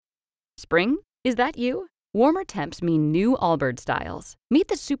Spring? Is that you? Warmer temps mean new Allbirds styles. Meet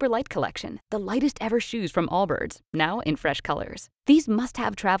the Super Light Collection, the lightest ever shoes from Allbirds, now in fresh colors. These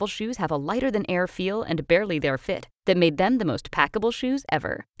must-have travel shoes have a lighter-than-air feel and barely their fit that made them the most packable shoes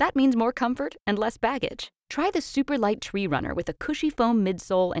ever. That means more comfort and less baggage. Try the Super Light Tree Runner with a cushy foam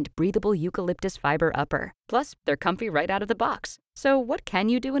midsole and breathable eucalyptus fiber upper. Plus, they're comfy right out of the box. So what can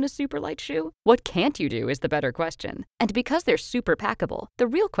you do in a super light shoe? What can't you do is the better question. And because they're super packable, the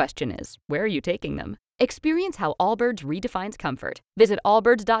real question is, where are you taking them? Experience how Allbirds redefines comfort. Visit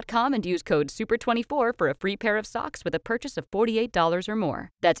allbirds.com and use code SUPER24 for a free pair of socks with a purchase of $48 or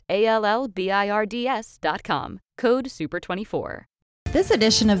more. That's ALLBIRDS.com. Code SUPER24. This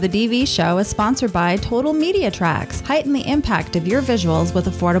edition of The DV Show is sponsored by Total Media Tracks. Heighten the impact of your visuals with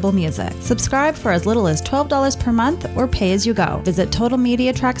affordable music. Subscribe for as little as $12 per month or pay as you go. Visit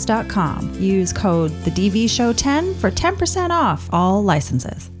TotalMediaTracks.com. Use code TheDVShow10 for 10% off all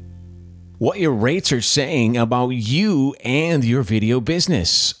licenses. What your rates are saying about you and your video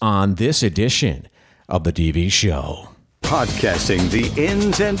business on this edition of The DV Show. Podcasting the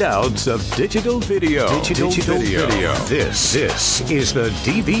ins and outs of digital video. Digital video. This is The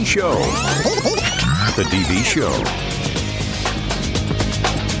DV Show. The DV Show.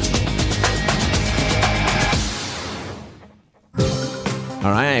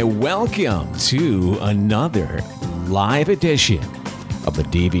 All right, welcome to another live edition of the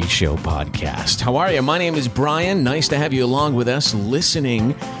DV Show podcast. How are you? My name is Brian. Nice to have you along with us,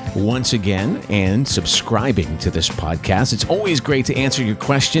 listening once again and subscribing to this podcast. It's always great to answer your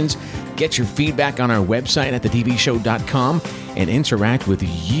questions, get your feedback on our website at thedvshow.com, and interact with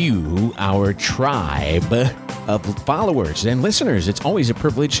you, our tribe of followers and listeners. It's always a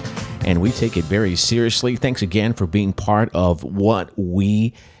privilege, and we take it very seriously. Thanks again for being part of what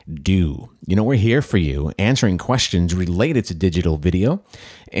we do. You know, we're here for you, answering questions related to digital video.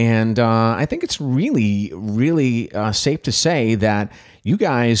 And I think it's really, really safe to say that you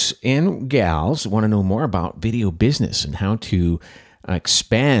guys and gals want to know more about video business and how to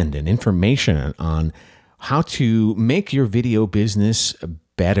expand and information on how to make your video business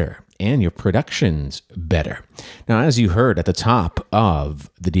better and your productions better. Now, as you heard at the top of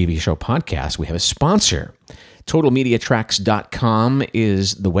the DV Show podcast, we have a sponsor. TotalMediaTracks.com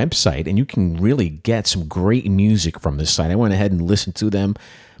is the website, and you can really get some great music from this site. I went ahead and listened to them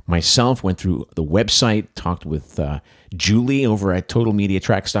myself, went through the website, talked with Julie over at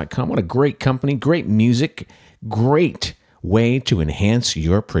TotalMediaTracks.com. What a great company, great music, great way to enhance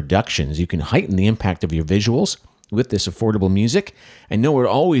your productions. You can heighten the impact of your visuals with this affordable music. I know we're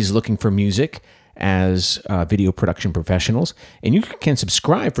always looking for music as video production professionals, and you can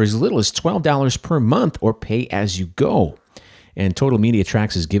subscribe for as little as $12 per month or pay as you go. And Total Media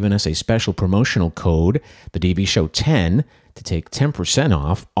Tracks has given us a special promotional code, the DV Show 10, to take 10%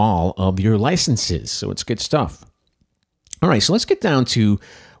 off all of your licenses. So it's good stuff. All right, so let's get down to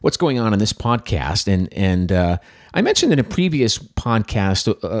what's going on in this podcast. And I mentioned in a previous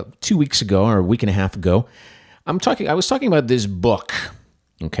podcast 2 weeks ago or a week and a half ago, I was talking about this book.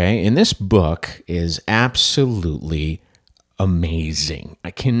 Okay, and this book is absolutely amazing. I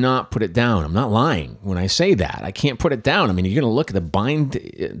cannot put it down. I'm not lying when I say that. I can't put it down. I mean, you're going to look at the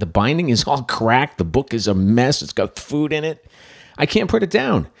binding is all cracked. The book is a mess. It's got food in it. I can't put it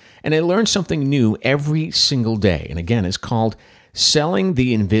down. And I learn something new every single day. And again, it's called Selling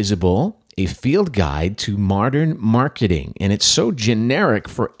the Invisible, a Field Guide to Modern Marketing. And it's so generic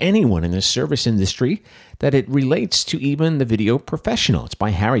for anyone in the service industry that it relates to even the video professional. It's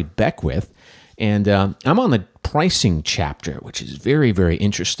by Harry Beckwith. And I'm on the pricing chapter, which is very, very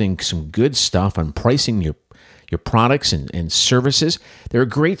interesting. Some good stuff on pricing your products and services. There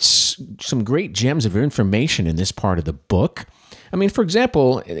are some great gems of information in this part of the book. I mean, for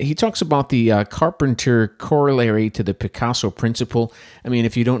example, he talks about the Carpenter corollary to the Picasso principle. I mean,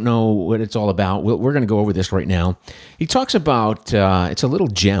 if you don't know what it's all about, we're going to go over this right now. He talks about, it's a little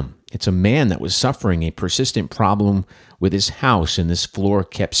gem. It's a man that was suffering a persistent problem with his house, and this floor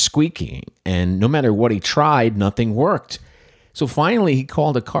kept squeaking. And no matter what he tried, nothing worked. So finally, he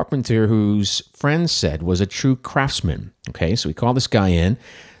called a carpenter whose friends said was a true craftsman. Okay, so he called this guy in.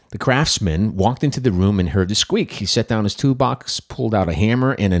 The craftsman walked into the room and heard the squeak. He set down his toolbox, pulled out a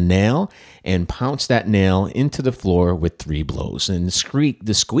hammer and a nail, and pounced that nail into the floor with 3 blows. And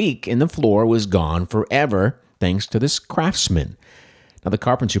the squeak in the floor was gone forever, thanks to this craftsman. Now, the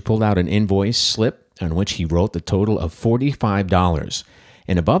carpenter pulled out an invoice slip on which he wrote the total of $45.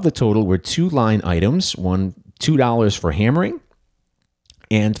 And above the total were 2 line items, one $2 for hammering,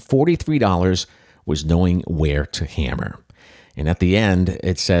 and $43 was knowing where to hammer. And at the end,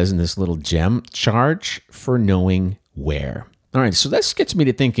 it says in this little gem, charge for knowing where. All right, so this gets me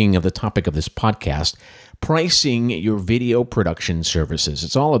to thinking of the topic of this podcast, pricing your video production services.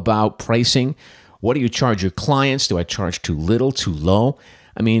 It's all about pricing. What do you charge your clients? Do I charge too little, too low?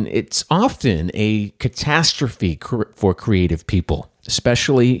 I mean, it's often a catastrophe for creative people,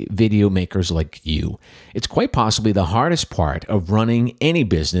 especially video makers like you. It's quite possibly the hardest part of running any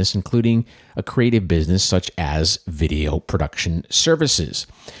business, including a creative business such as video production services.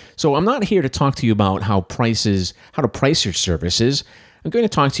 So I'm not here to talk to you about how to price your services. I'm going to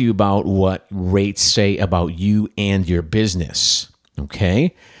talk to you about what rates say about you and your business.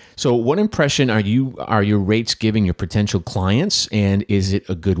 Okay? So what impression are your rates giving your potential clients, and is it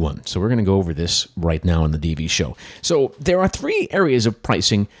a good one? So we're going to go over this right now on the DV show. So there are 3 areas of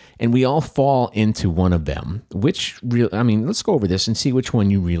pricing, and we all fall into one of them. Let's go over this and see which one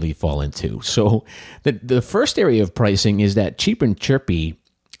you really fall into. So the first area of pricing is that cheap and chirpy,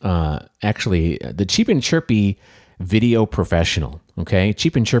 the cheap and chirpy video professional. Okay,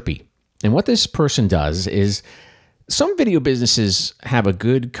 cheap and chirpy. And what this person does is, some video businesses have a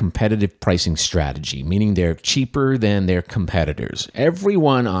good competitive pricing strategy, meaning they're cheaper than their competitors.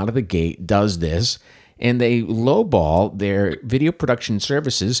 Everyone out of the gate does this, and they lowball their video production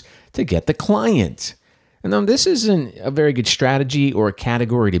services to get the client. And now this isn't a very good strategy or a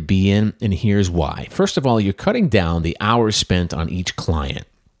category to be in, and here's why. First of all, you're cutting down the hours spent on each client,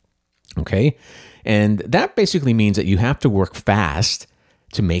 okay? And that basically means that you have to work fast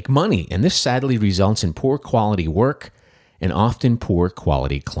to make money. And this sadly results in poor quality work and often poor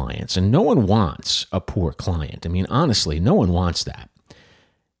quality clients. And no one wants a poor client. I mean, honestly, no one wants that.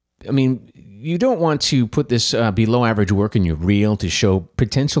 I mean, you don't want to put this below average work in your reel to show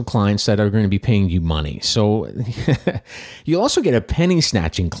potential clients that are going to be paying you money. So you also get a penny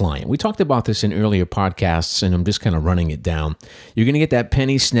snatching client. We talked about this in earlier podcasts, and I'm just kind of running it down. You're going to get that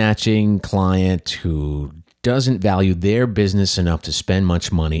penny snatching client who doesn't value their business enough to spend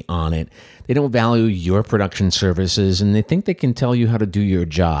much money on it. They don't value your production services, and they think they can tell you how to do your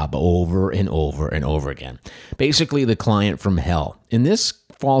job over and over and over again. Basically, the client from hell. And this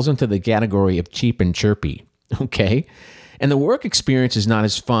falls into the category of cheap and chirpy, okay? And the work experience is not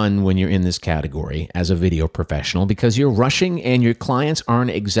as fun when you're in this category as a video professional because you're rushing and your clients aren't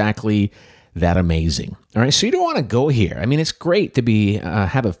exactly that amazing. All right, so you don't want to go here. I mean, it's great to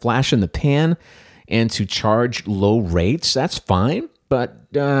have a flash in the pan and to charge low rates. That's fine,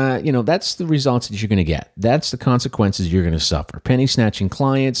 but that's the results that you're going to get. That's the consequences you're going to suffer. Penny snatching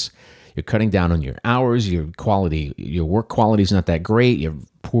clients, you're cutting down on your hours, your work quality is not that great, you have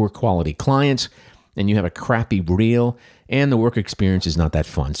poor quality clients, and you have a crappy reel, and the work experience is not that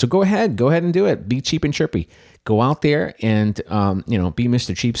fun. So go ahead and do it. Be cheap and chirpy. Go out there and be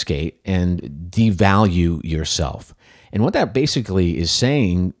Mr. Cheapskate and devalue yourself. And what that basically is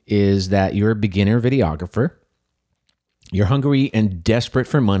saying is that you're a beginner videographer, you're hungry and desperate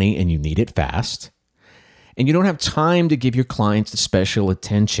for money, and you need it fast, and you don't have time to give your clients the special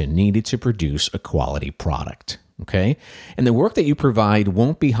attention needed to produce a quality product, okay? And the work that you provide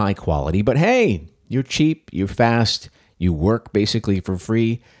won't be high quality, but hey, you're cheap, you're fast, you work basically for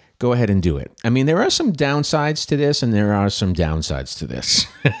free. Go ahead and do it. I mean, there are some downsides to this, and there are some downsides to this,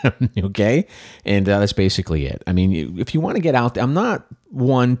 okay? And that's basically it. I mean, if you want to get out there, I'm not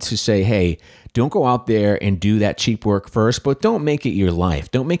one to say, hey, don't go out there and do that cheap work first, but don't make it your life.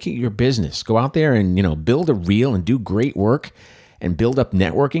 Don't make it your business. Go out there and, build a reel and do great work and build up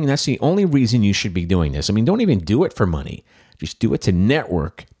networking. That's the only reason you should be doing this. I mean, don't even do it for money. Just do it to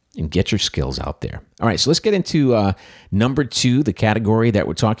network and get your skills out there. All right, so let's get into number 2, the category that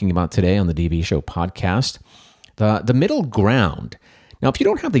we're talking about today on the DV Show podcast, the middle ground. Now, if you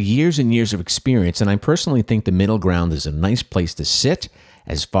don't have the years and years of experience, and I personally think the middle ground is a nice place to sit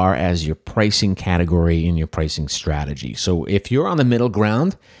as far as your pricing category and your pricing strategy. So if you're on the middle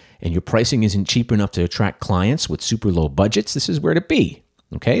ground and your pricing isn't cheap enough to attract clients with super low budgets, this is where to be.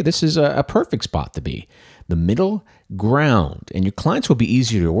 Okay, this is a perfect spot to be. The middle ground. And your clients will be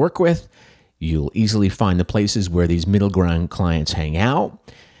easier to work with. You'll easily find the places where these middle ground clients hang out.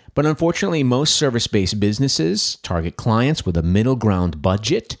 But unfortunately, most service-based businesses target clients with a middle ground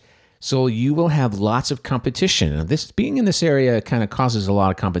budget. So you will have lots of competition. And being in this area kind of causes a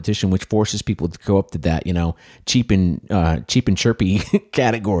lot of competition, which forces people to go up to that, cheap and chirpy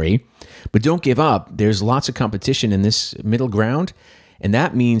category. But don't give up. There's lots of competition in this middle ground. And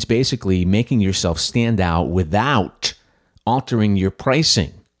that means basically making yourself stand out without altering your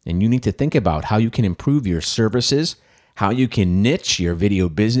pricing. And you need to think about how you can improve your services, how you can niche your video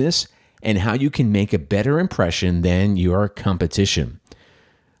business, and how you can make a better impression than your competition.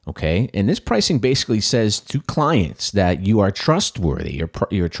 Okay? And this pricing basically says to clients that you are trustworthy.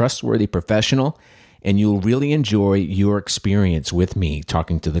 You're a trustworthy professional, and you'll really enjoy your experience with me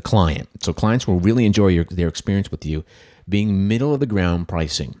talking to the client. So clients will really enjoy their experience with you being middle of the ground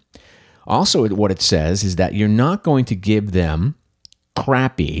pricing. Also, what it says is that you're not going to give them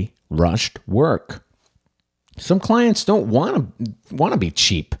crappy, rushed work. Some clients don't want to be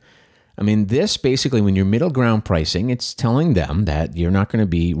cheap. I mean, this basically, when you're middle ground pricing, it's telling them that you're not going to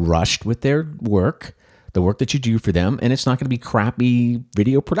be rushed with their work, the work that you do for them, and it's not going to be crappy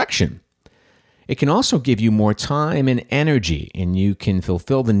video production. It can also give you more time and energy, and you can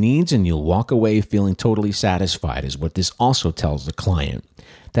fulfill the needs, and you'll walk away feeling totally satisfied, is what this also tells the client.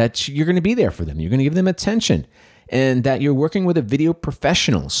 That you're going to be there for them. You're going to give them attention, and that you're working with a video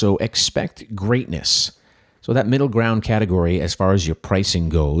professional, so expect greatness. So that middle ground category, as far as your pricing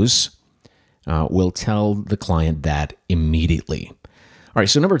goes, will tell the client that immediately. All right,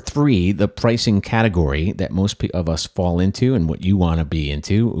 so number 3, the pricing category that most of us fall into and what you want to be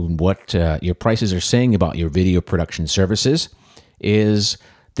into, what your prices are saying about your video production services, is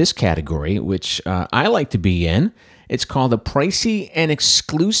this category, which I like to be in. It's called the pricey and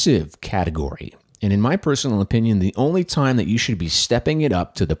exclusive category. And in my personal opinion, the only time that you should be stepping it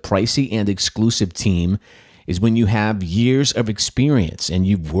up to the pricey and exclusive team is when you have years of experience and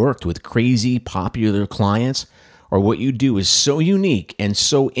you've worked with crazy popular clients, or what you do is so unique and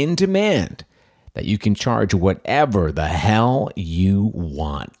so in demand that you can charge whatever the hell you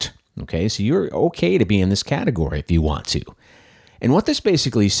want. Okay, so you're okay to be in this category if you want to. And what this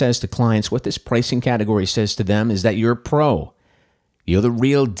basically says to clients, what this pricing category says to them, is that you're a pro. You're the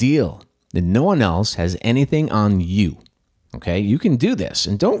real deal. That no one else has anything on you. Okay, you can do this,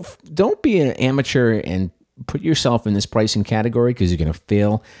 and don't be an amateur and put yourself in this pricing category, because you're going to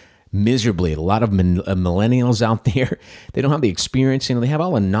fail miserably. A lot of millennials out there, they don't have the experience. They have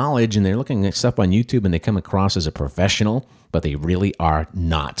all the knowledge, and they're looking at stuff on YouTube, and they come across as a professional, but they really are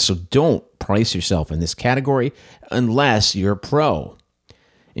not. So don't price yourself in this category unless you're a pro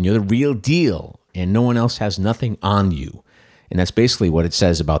and you're the real deal, and no one else has nothing on you. And that's basically what it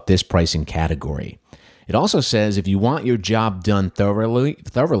says about this pricing category. It also says if you want your job done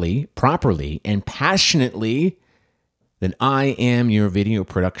thoroughly, properly, and passionately, then I am your video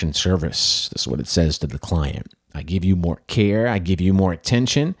production service. That's what it says to the client. I give you more care, I give you more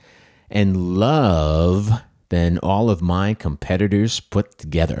attention and love than all of my competitors put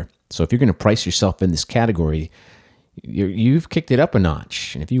together. So if you're going to price yourself in this category, you've kicked it up a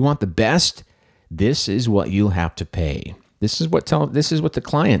notch. And if you want the best, this is what you'll have to pay. This is what the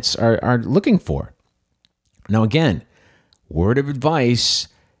clients are looking for. Now, again, word of advice,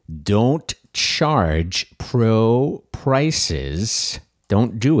 don't charge pro prices.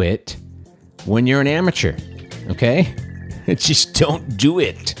 Don't do it when you're an amateur, okay? Just don't do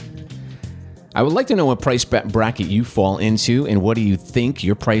it. I would like to know what price bracket you fall into, and what do you think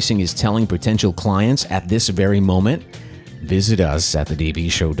your pricing is telling potential clients at this very moment. Visit us at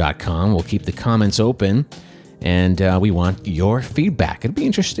thedvshow.com. We'll keep the comments open, and we want your feedback. It'll be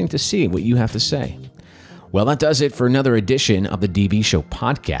interesting to see what you have to say. Well, that does it for another edition of the DV Show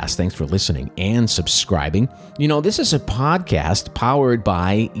podcast. Thanks for listening and subscribing. You know, this is a podcast powered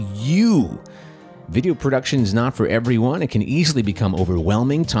by you. Video production is not for everyone. It can easily become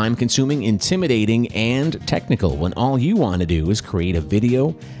overwhelming, time-consuming, intimidating, and technical when all you want to do is create a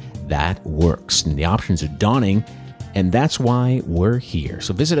video that works. And the options are daunting, and that's why we're here.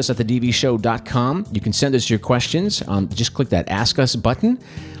 So visit us at thedvshow.com. You can send us your questions. Just click that Ask Us button.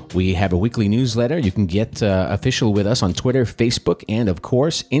 We have a weekly newsletter. You can get official with us on Twitter, Facebook, and, of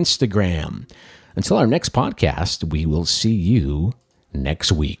course, Instagram. Until our next podcast, we will see you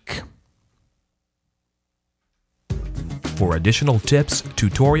next week. For additional tips,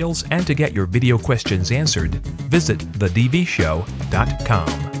 tutorials, and to get your video questions answered, visit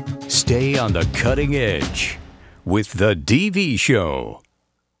thedvshow.com. Stay on the cutting edge with The DV Show.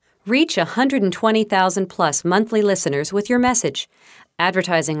 Reach 120,000 plus monthly listeners with your message.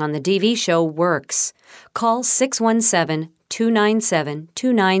 Advertising on The DV Show works. Call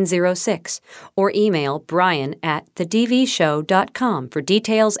 617-297-2906 or email brian@thedvshow.com for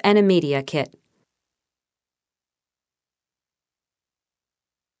details and a media kit.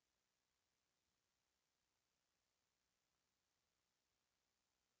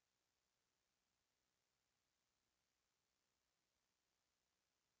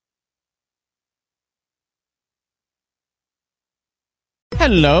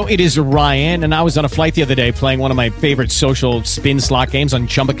 Hello, it is Ryan, and I was on a flight the other day playing one of my favorite social spin slot games on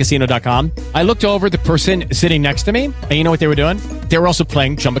ChumbaCasino.com. I looked over at the person sitting next to me, and you know what they were doing? They were also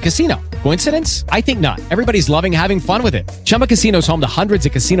playing Chumba Casino. Coincidence? I think not. Everybody's loving having fun with it. Chumba Casino is home to hundreds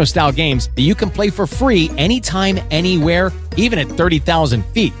of casino-style games that you can play for free anytime, anywhere, even at 30,000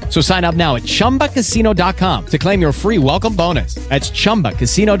 feet. So sign up now at ChumbaCasino.com to claim your free welcome bonus. That's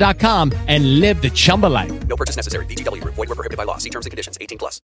ChumbaCasino.com and live the Chumba life. No purchase necessary. VGW Group. Void where prohibited by law. See terms and conditions. 18+.